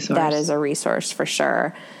great resource. That is a resource for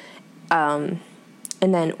sure.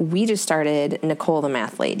 And then we just started Nicole the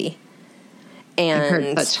Math Lady. And I've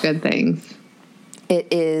heard such good things. It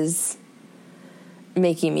is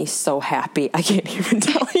making me so happy. I can't even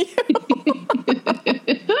tell you.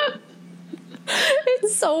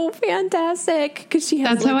 It's so fantastic because she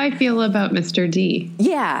has. That's how I feel about Mr. D.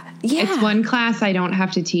 Yeah. It's one class I don't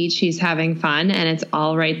have to teach. He's having fun, and it's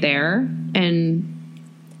all right there. And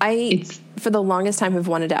for the longest time have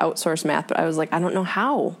wanted to outsource math, but I was like, I don't know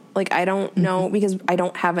how. Like, I don't know, because I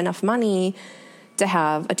don't have enough money to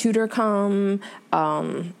have a tutor come,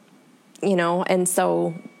 and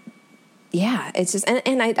so, yeah, it's just,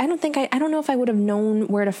 and I don't know if I would have known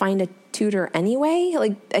where to find a tutor anyway.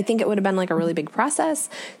 Like, I think it would have been like a really big process.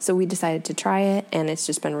 So we decided to try it, and it's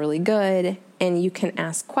just been really good. And you can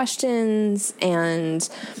ask questions, and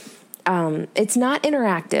it's not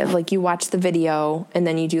interactive. Like, you watch the video and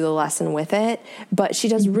then you do the lesson with it, but she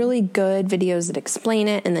does really good videos that explain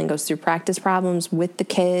it and then goes through practice problems with the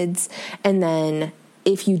kids. And then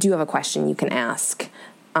if you do have a question, you can ask,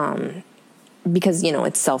 because,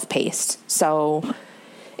 it's self-paced. So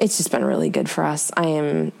it's just been really good for us.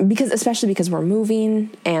 Especially because we're moving,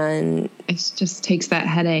 and it just takes that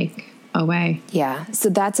headache away. Yeah. So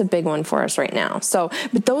that's a big one for us right now. So,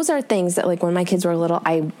 but those are things that, like, when my kids were little,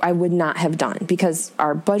 I would not have done because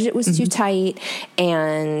our budget was too tight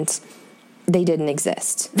and they didn't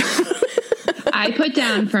exist. I put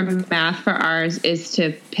down for math for ours is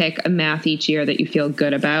to pick a math each year that you feel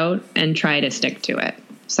good about and try to stick to it,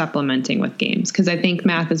 supplementing with games. Because I think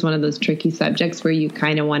math is one of those tricky subjects where you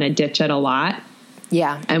kind of want to ditch it a lot.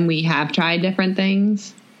 Yeah. And we have tried different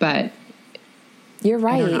things, but you're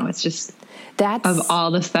right. I don't know. It's just of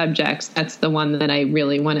all the subjects, that's the one that I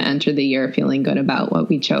really want to enter the year feeling good about what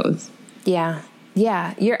we chose. Yeah.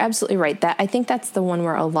 Yeah, you're absolutely right. I think that's the one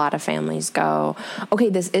where a lot of families go, okay,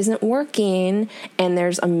 this isn't working, and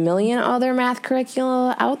there's a million other math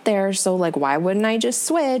curricula out there, so, like, why wouldn't I just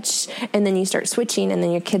switch? And then you start switching, and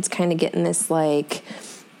then your kids kind of get in this, like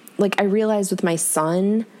I realized with my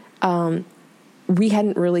son, we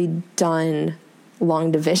hadn't really done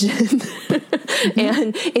long division.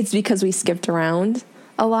 And it's because we skipped around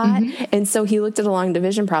a lot. And so he looked at a long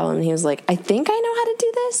division problem and he was like, I think I know how to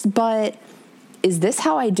do this, but is this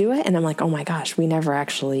how I do it? And I'm like, oh my gosh, we never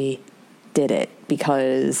actually did it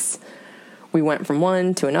because we went from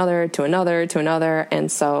one to another, to another, to another.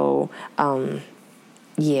 And so,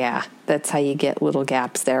 yeah, that's how you get little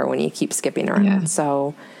gaps there when you keep skipping around. Yeah.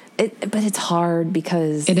 So but it's hard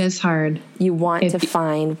because it is hard. You want to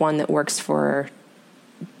find one that works for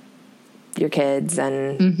your kids,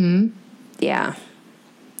 and yeah.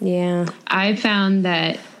 I found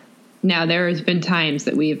that now there has been times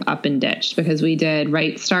that we've up and ditched because we did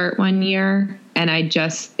Right Start one year, and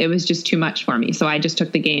it was just too much for me. So I just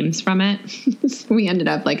took the games from it. So we ended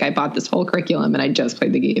up I bought this whole curriculum and I just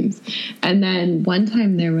played the games. And then one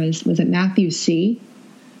time was it Matthew C?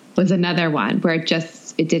 Was another one where it just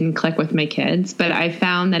it didn't click with my kids. But I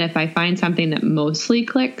found that if I find something that mostly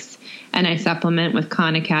clicks and I supplement with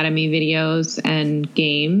Khan Academy videos and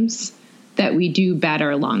games, that we do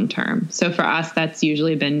better long term. So for us, that's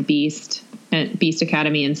usually been Beast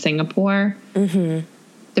Academy in Singapore,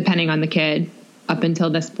 depending on the kid up until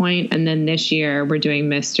this point. And then this year we're doing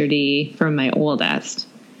Mr. D for my oldest.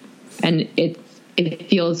 And it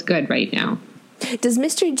feels good right now. Does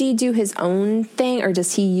Mr. D do his own thing, or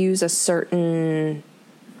does he use a certain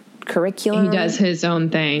curriculum? He does his own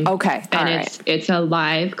thing. Okay. And it's a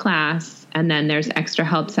live class. And then there's extra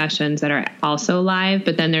help sessions that are also live,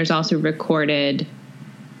 but then there's also recorded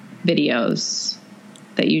videos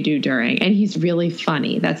that you do during. And he's really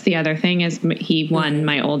funny. That's the other thing, is he won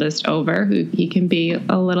my oldest over, who he can be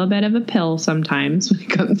a little bit of a pill sometimes when it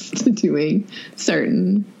comes to doing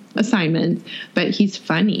certain assignments, but he's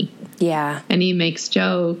funny. Yeah. And he makes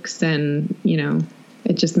jokes, and,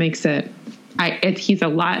 it just makes he's a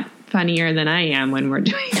lot funnier than I am when we're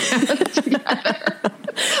doing that together.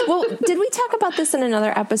 Well, did we talk about this in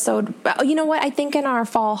another episode? You know what? I think in our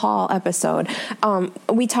fall haul episode,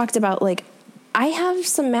 we talked about, like, I have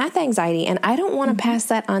some math anxiety and I don't want to pass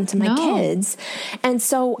that on to my kids. And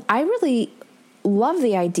so I really love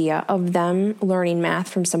the idea of them learning math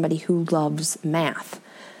from somebody who loves math.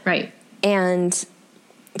 Right. And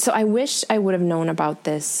so I wish I would have known about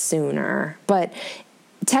this sooner. But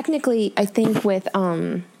technically, I think with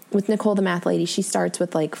Nicole, the math lady, she starts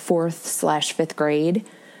with like 4th/5th grade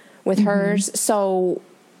with hers. So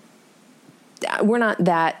we're not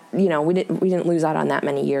that, we didn't lose out on that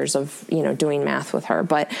many years of, doing math with her.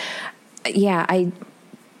 But yeah, I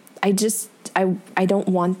don't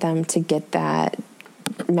want them to get that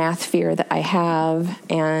math fear that I have.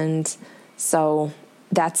 And so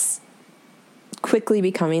that's quickly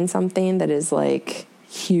becoming something that is like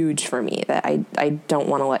huge for me that I don't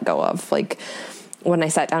want to let go of. Like, when I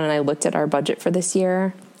sat down and I looked at our budget for this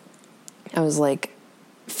year, I was like,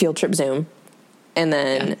 field trip Zoom, and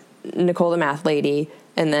then Nicole the math lady,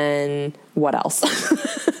 and then what else?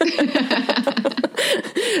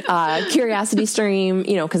 Curiosity Stream,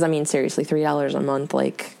 because seriously, $3 a month,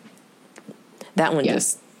 like that one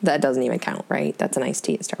that doesn't even count, right? That's an iced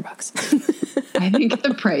tea at Starbucks. I think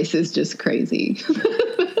the price is just crazy.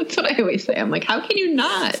 That's what I always say. I'm like, how can you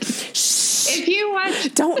not? If you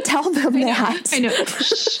watch... Don't tell them that. I know.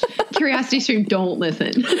 Shh. Curiosity Stream, don't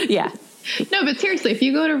listen. Yeah. No, but seriously, if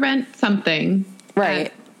you go to rent something... Right.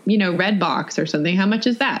 At, Redbox or something, how much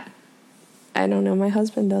is that? I don't know. My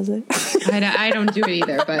husband does it. I don't do it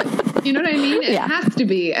either, but you know what I mean? It has to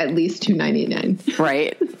be at least $2.99.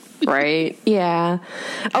 Right. Right. Yeah.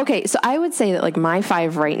 Okay. So I would say that like my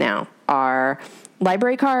 5 right now are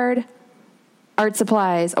library card, art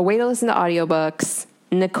supplies, a way to listen to audiobooks,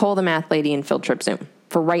 Nicole the math lady, and field trip Zoom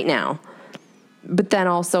for right now. But then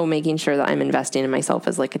also making sure that I'm investing in myself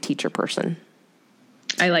as like a teacher person.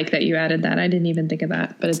 I like that you added that. I didn't even think of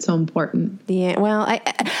that, but it's so important. Yeah. Well,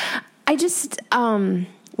 I just,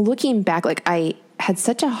 looking back, like I had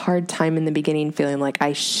such a hard time in the beginning feeling like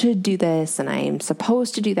I should do this and I'm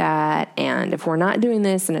supposed to do that. And if we're not doing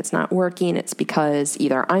this and it's not working, it's because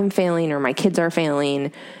either I'm failing or my kids are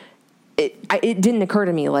failing. It didn't occur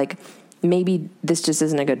to me like maybe this just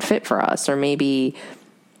isn't a good fit for us, or maybe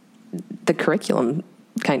the curriculum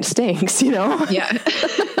kind of stinks, Yeah.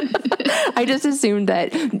 I just assumed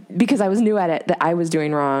that because I was new at it, that I was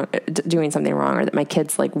doing something wrong, or that my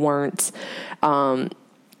kids like weren't, what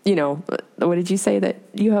did you say, that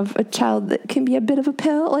you have a child that can be a bit of a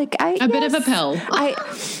pill? Like bit of a pill.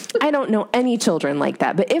 I don't know any children like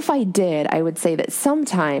that, but if I did, I would say that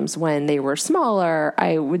sometimes when they were smaller,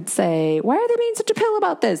 I would say, why are they being such a pill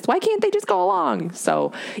about this? Why can't they just go along?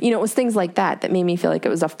 So, it was things like that made me feel like it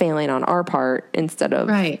was a failing on our part instead of...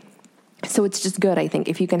 Right. So it's just good, I think,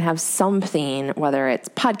 if you can have something, whether it's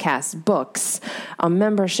podcasts, books, a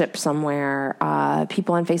membership somewhere,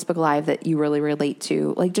 people on Facebook Live that you really relate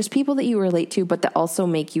to, like just people that you relate to, but that also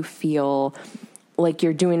make you feel like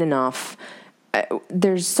you're doing enough.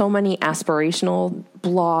 There's so many aspirational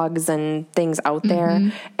blogs and things out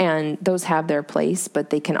there, and those have their place,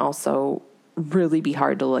 but they can also really be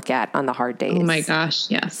hard to look at on the hard days. Oh my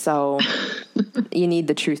gosh, yes. So you need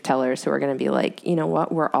the truth tellers who are going to be like, you know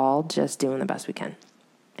what, we're all just doing the best we can.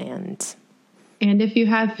 And if you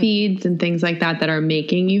have feeds and things like that are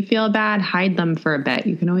making you feel bad, hide them for a bit.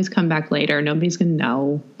 You can always come back later. Nobody's going to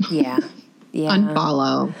know. Yeah. Yeah.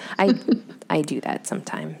 Unfollow. I do that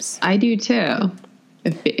sometimes. I do too.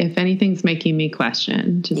 If anything's making me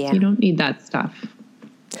question, you don't need that stuff.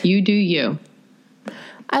 You do you.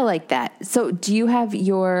 I like that. So do you have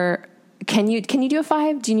your, can you do a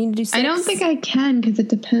 5? Do you need to do 6? I don't think I can, because it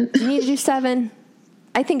depends. Do you need to do 7?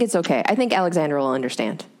 I think it's okay. I think Alexandra will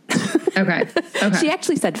understand. Okay. She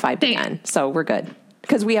actually said 5 to 10, so we're good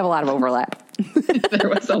because we have a lot of overlap. There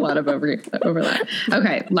was a lot of overlap.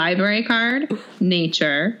 Okay. Library card,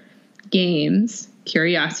 nature, games,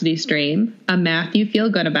 curiosity stream, a math you feel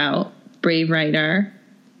good about, brave writer,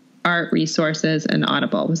 art resources, and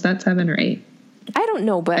Audible. Was that 7 or 8? I don't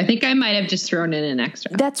know, but I think I might have just thrown in an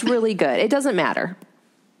extra. That's really good. It doesn't matter.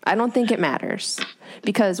 I don't think it matters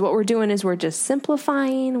because what we're doing is we're just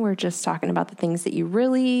simplifying. We're just talking about the things that you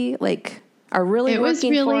really are really it was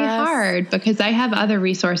working really for us. hard because I have other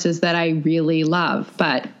resources that I really love,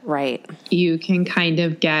 but right. You can kind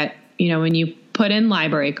of get, when you put in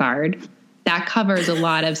library card, that covers a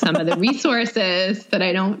lot of some of the resources that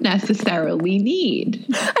I don't necessarily need.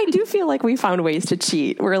 I do feel like we found ways to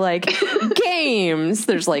cheat. We're like, games.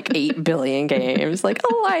 There's like 8 billion games. Like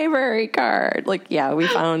a library card. Like, yeah, we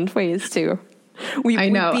found ways to. I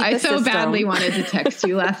know. I so badly wanted to text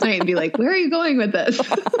you last night and be like, where are you going with this?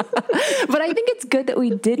 But I think it's good that we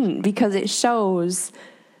didn't because it shows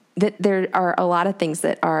that there are a lot of things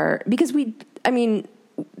that are, because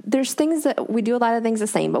there's things that we do a lot of things the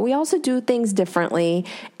same, but we also do things differently.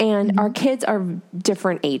 And our kids are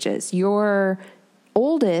different ages. Your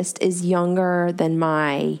oldest is younger than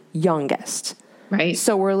my youngest. Right.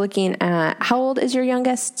 So we're looking at, how old is your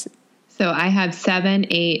youngest? So I have 7,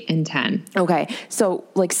 8, and 10. Okay. So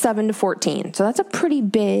like 7 to 14. So that's a pretty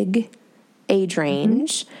big age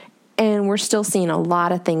range. And we're still seeing a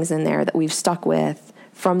lot of things in there that we've stuck with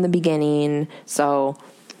from the beginning.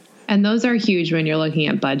 And those are huge when you're looking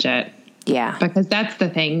at budget. Yeah. Because that's the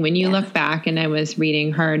thing. When you look back and I was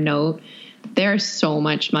reading her note, there's so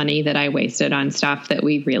much money that I wasted on stuff that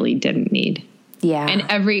we really didn't need. Yeah. And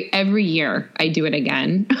every year I do it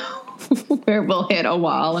again where we'll hit a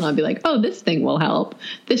wall and I'll be like, oh, this thing will help.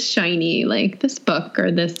 This shiny, like this book or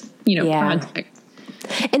this, project.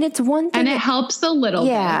 And it's one thing. And it helps a little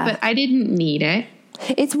bit, but I didn't need it.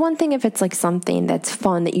 It's one thing if it's like something that's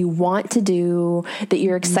fun that you want to do, that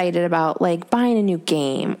you're excited about, like buying a new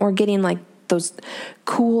game or getting like those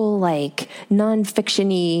cool, like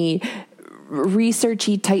nonfiction-y,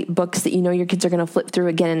 researchy type books that your kids are going to flip through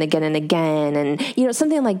again and again and again. And,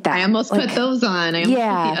 something like that. I almost put those on. I almost put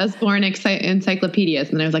the Usborne encyclopedias.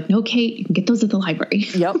 And I was like, no, Kate, you can get those at the library.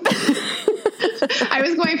 Yep. I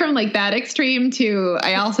was going from like that extreme to,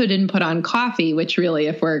 I also didn't put on coffee, which really,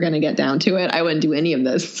 if we're going to get down to it, I wouldn't do any of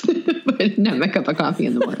this. But I didn't have my cup of coffee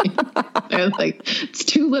in the morning. I was like, it's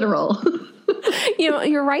too literal.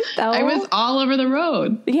 You're right though. I was all over the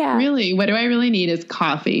road. Yeah. Really, what do I really need is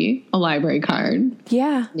coffee, a library card.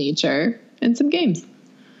 Yeah. Nature, and some games.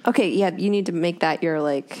 Okay. Yeah. You need to make that your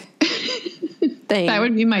like thing. That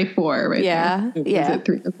would be my 4 right there. Yeah. Is it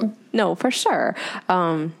 3 or 4? No, for sure.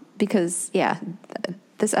 Because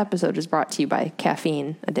this episode is brought to you by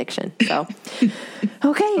caffeine addiction. So,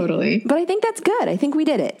 okay. Totally. But I think that's good. I think we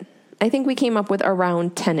did it. I think we came up with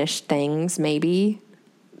around 10-ish things, maybe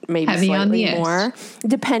heavy slightly on the more,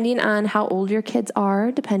 depending on how old your kids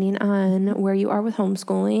are, depending on where you are with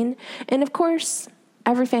homeschooling. And of course,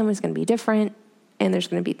 every family is going to be different. And there's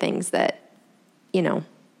going to be things that,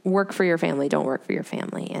 work for your family, don't work for your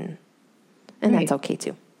family. And that's okay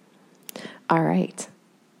too. All right.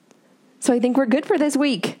 So I think we're good for this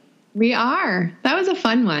week. We are. That was a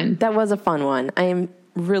fun one. That was a fun one. I am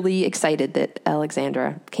really excited that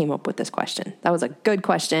Alexandra came up with this question. That was a good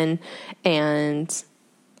question. And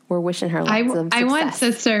we're wishing her lots of success. I want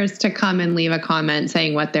sisters to come and leave a comment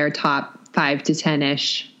saying what their top 5 to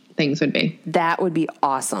 10-ish things would be. That would be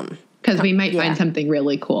awesome. Because we might find something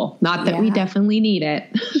really cool. Not that we definitely need it.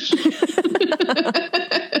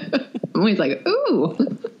 I'm always like, ooh,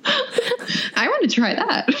 I want to try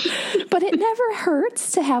that. But it never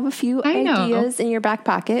hurts to have a few ideas in your back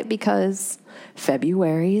pocket because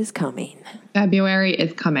February is coming. February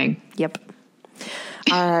is coming. Yep.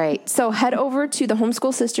 All right. So head over to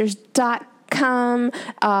thehomeschoolsisters.com.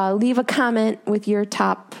 Leave a comment with your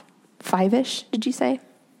top 5-ish, did you say?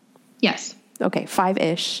 Yes. Okay,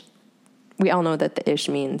 5-ish. We all know that the ish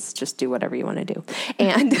means just do whatever you want to do.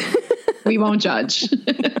 And we won't judge.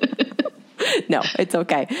 No, it's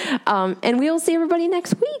okay. And we will see everybody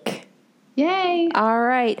next week. Yay. All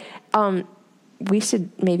right. We should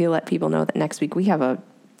maybe let people know that next week we have a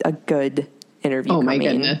good interview coming. My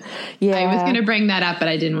goodness. Yeah. I was going to bring that up, but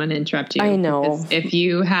I didn't want to interrupt you. I know. If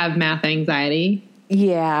you have math anxiety,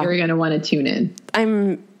 you're going to want to tune in.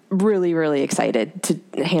 I'm really, really excited to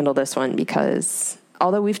handle this one because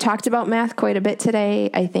although we've talked about math quite a bit today,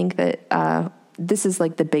 I think that this is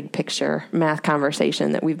like the big picture math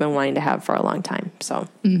conversation that we've been wanting to have for a long time. So,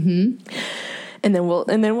 and then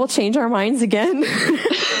we'll change our minds again.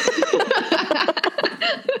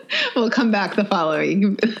 we'll come back the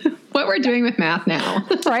following. What we're doing with math now.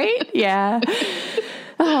 Right? Yeah.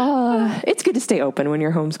 It's good to stay open when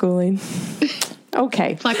you're homeschooling.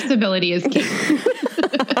 Okay. Flexibility is key.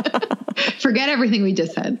 Forget everything we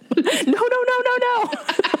just said. No.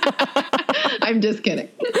 I'm just kidding.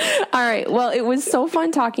 All right. Well, it was so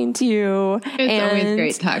fun talking to you. It's always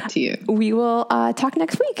great to talk to you. We will talk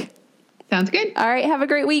next week. Sounds good. All right. Have a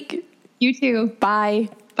great week. You too. Bye.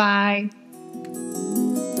 Bye.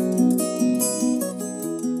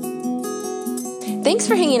 Thanks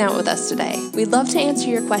for hanging out with us today. We'd love to answer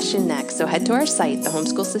your question next, so head to our site,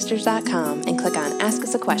 thehomeschoolsisters.com, and click on Ask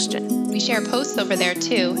Us a Question. We share posts over there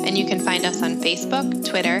too, and you can find us on Facebook,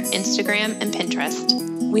 Twitter, Instagram, and Pinterest.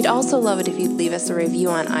 We'd also love it if you'd leave us a review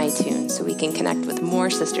on iTunes so we can connect with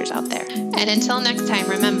more sisters out there. And until next time,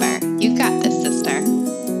 remember, you've got this, sister.